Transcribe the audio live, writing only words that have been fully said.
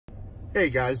Hey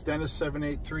guys, Dennis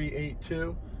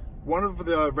 78382. One of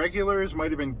the regulars,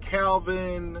 might have been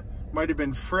Calvin, might have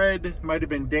been Fred, might have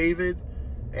been David,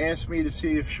 asked me to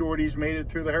see if Shorty's made it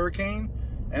through the hurricane,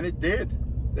 and it did.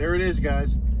 There it is,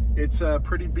 guys. It's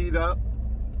pretty beat up.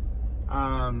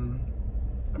 I'm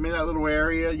in that little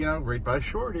area, you know, right by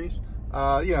Shorty's. You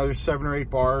know, there's 7 or 8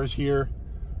 bars here.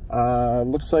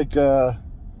 Looks like there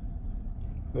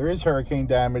is hurricane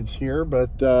damage here,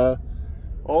 but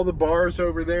all the bars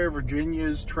over there,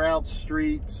 Virginia's, Trout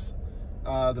Streets,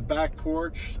 the back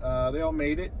porch, they all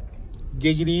made it.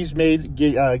 Giggity's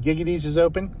is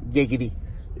open. Giggity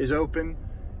is open.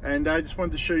 And I just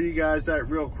wanted to show you guys that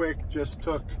real quick. Just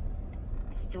took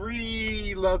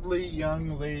 3 lovely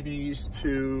young ladies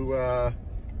to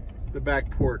the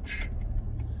back porch.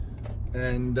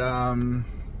 And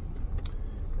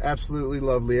absolutely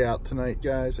lovely out tonight,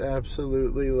 guys.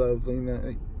 Absolutely lovely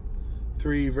night.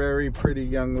 3 very pretty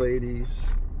young ladies.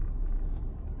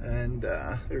 And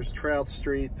there's Trout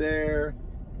Street there,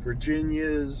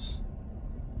 Virginia's.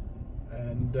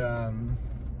 And I'm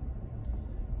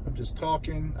just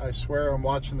talking. I swear I'm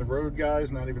watching the road,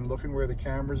 guys, not even looking where the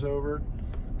camera's over.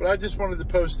 But I just wanted to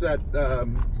post that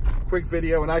quick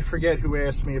video, and I forget who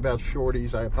asked me about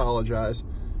Shorty's. I apologize.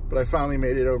 But I finally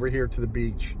made it over here to the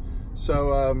beach.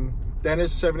 So,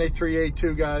 Dennis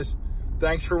 78382, guys.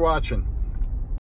 Thanks for watching.